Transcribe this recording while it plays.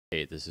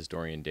Hey, this is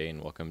Dorian Day,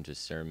 and welcome to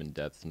Serum in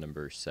Depth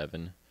number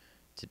 7.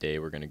 Today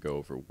we're going to go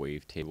over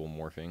wavetable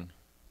morphing.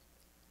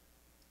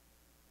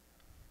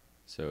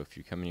 So if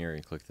you come in here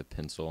and click the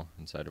pencil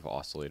inside of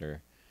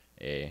oscillator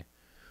A,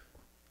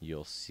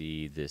 you'll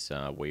see this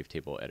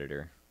wavetable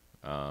editor.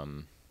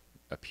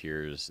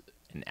 Appears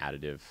an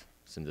additive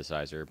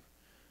synthesizer.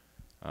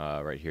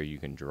 Right here you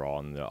can draw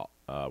on the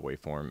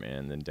waveform,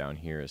 and then down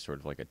here is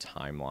sort of like a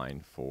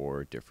timeline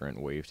for different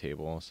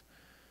wavetables.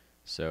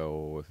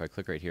 So if I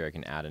click right here, I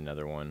can add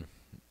another one,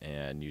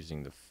 and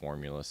using the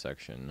formula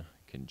section,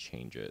 I can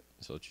change it.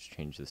 So let's just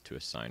change this to a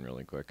sine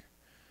really quick.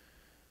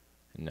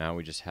 And now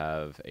we just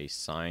have a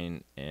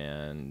sine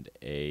and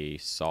a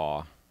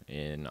saw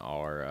in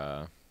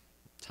our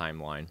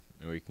timeline,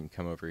 and we can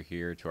come over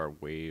here to our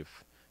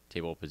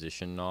wavetable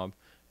position knob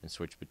and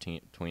switch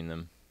between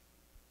them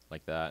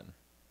like that.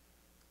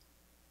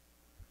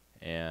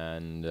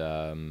 And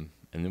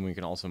then we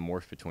can also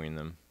morph between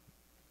them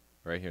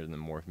right here in the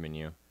morph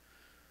menu.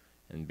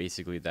 And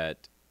basically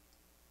that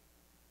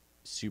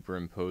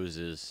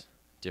superimposes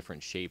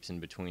different shapes in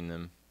between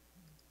them,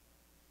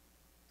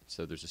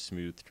 so there's a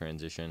smooth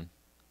transition,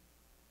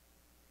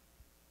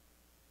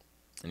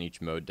 and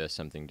each mode does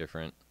something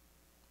different.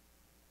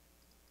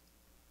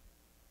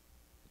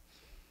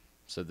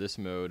 So this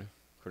mode,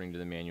 according to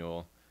the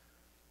manual,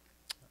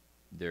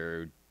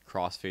 they're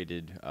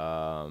crossfading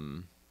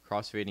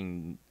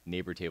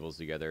neighbor tables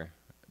together.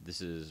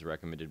 This is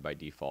recommended by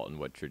default and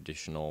what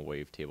traditional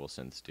wavetable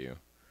synths do.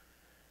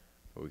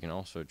 But we can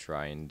also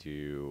try and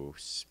do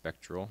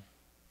Spectral.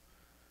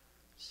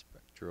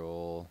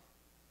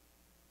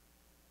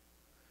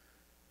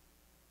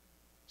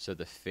 So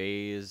the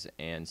phase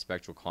and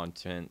spectral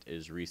content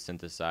is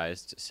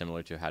resynthesized,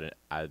 similar to how an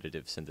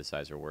additive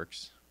synthesizer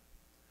works.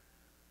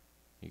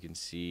 You can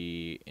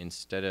see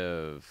instead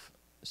of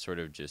sort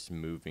of just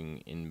moving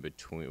in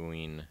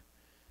between,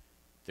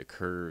 the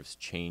curves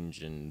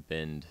change and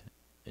bend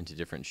into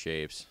different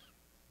shapes.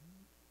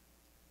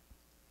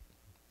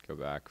 Go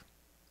back.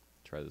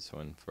 Try this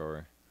one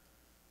for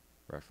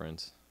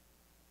reference.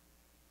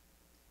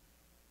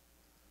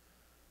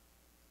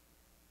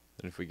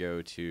 Then if we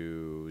go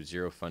to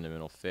 0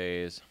 fundamental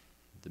phase,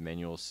 the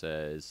manual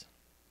says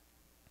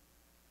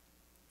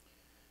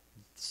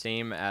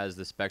same as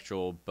the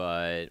spectral,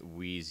 but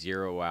we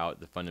zero out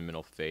the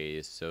fundamental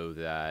phase so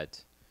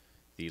that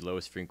the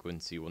lowest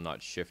frequency will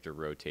not shift or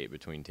rotate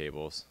between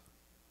tables.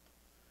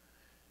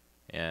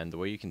 And the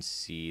way you can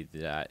see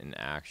that in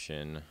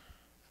action,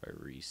 if I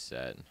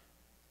reset,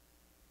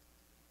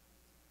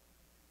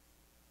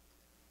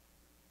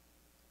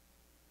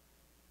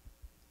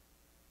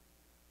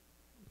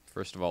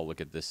 first of all, look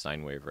at this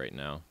sine wave right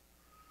now.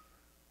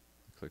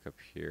 Click up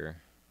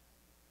here.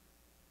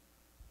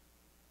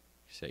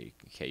 Say,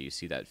 okay, you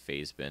see that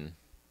phase bin,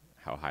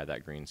 how high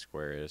that green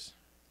square is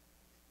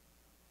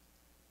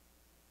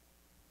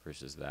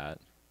versus that.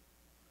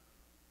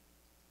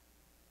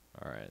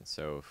 Alright,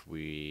 so if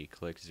we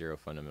click 0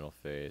 fundamental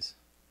phase,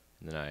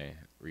 and then I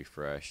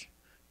refresh,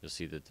 you'll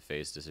see that the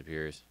phase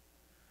disappears,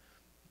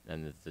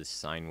 and that the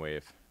sine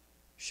wave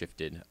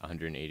shifted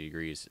 180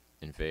 degrees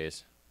in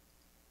phase.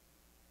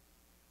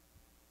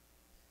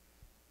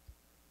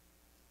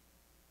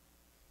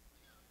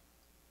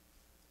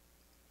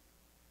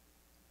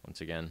 Once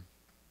again,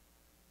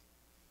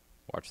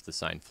 watch the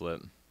sine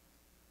flip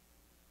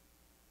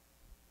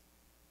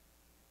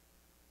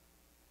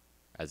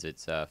as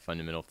its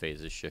fundamental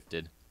phase is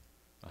shifted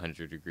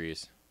 100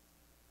 degrees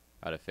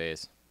out of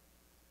phase.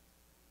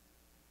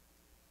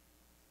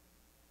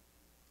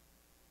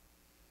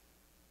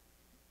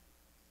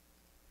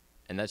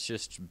 And that's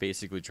just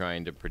basically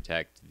trying to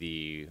protect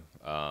the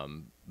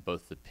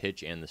both the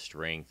pitch and the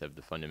strength of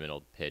the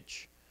fundamental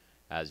pitch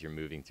as you're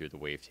moving through the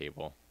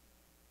wavetable.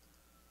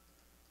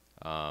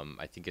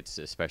 I think it's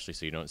especially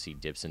so you don't see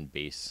dips in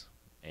bass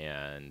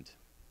and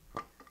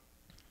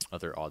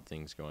other odd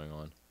things going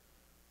on.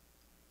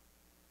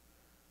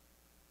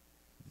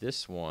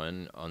 This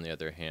one, on the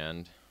other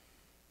hand,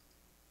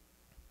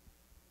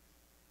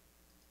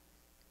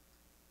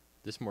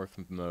 this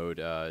morph mode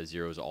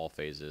zeroes all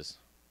phases.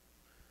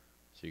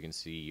 So you can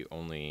see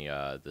only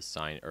the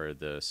sine or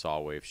the saw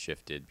wave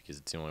shifted because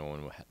it's the only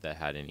one that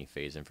had any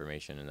phase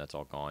information, and that's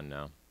all gone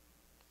now.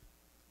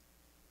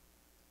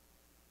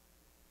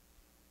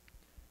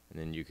 And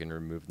then you can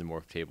remove the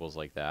morph tables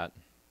like that.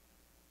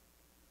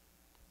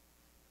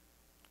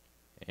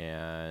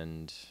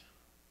 And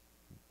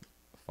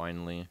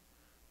finally,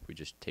 if we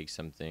just take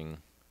something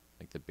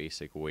like the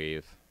basic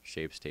wave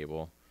shapes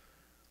table,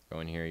 go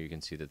in here, you can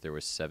see that there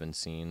was 7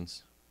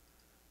 scenes.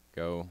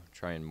 Go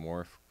try and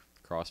morph,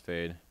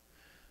 crossfade,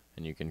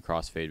 and you can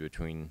crossfade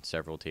between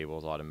several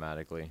tables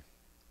automatically.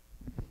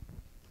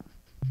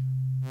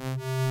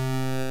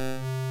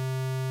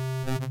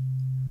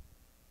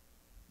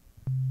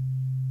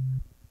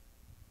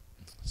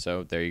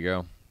 So there you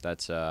go.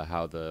 That's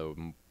how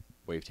the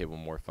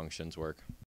wavetable morph functions work.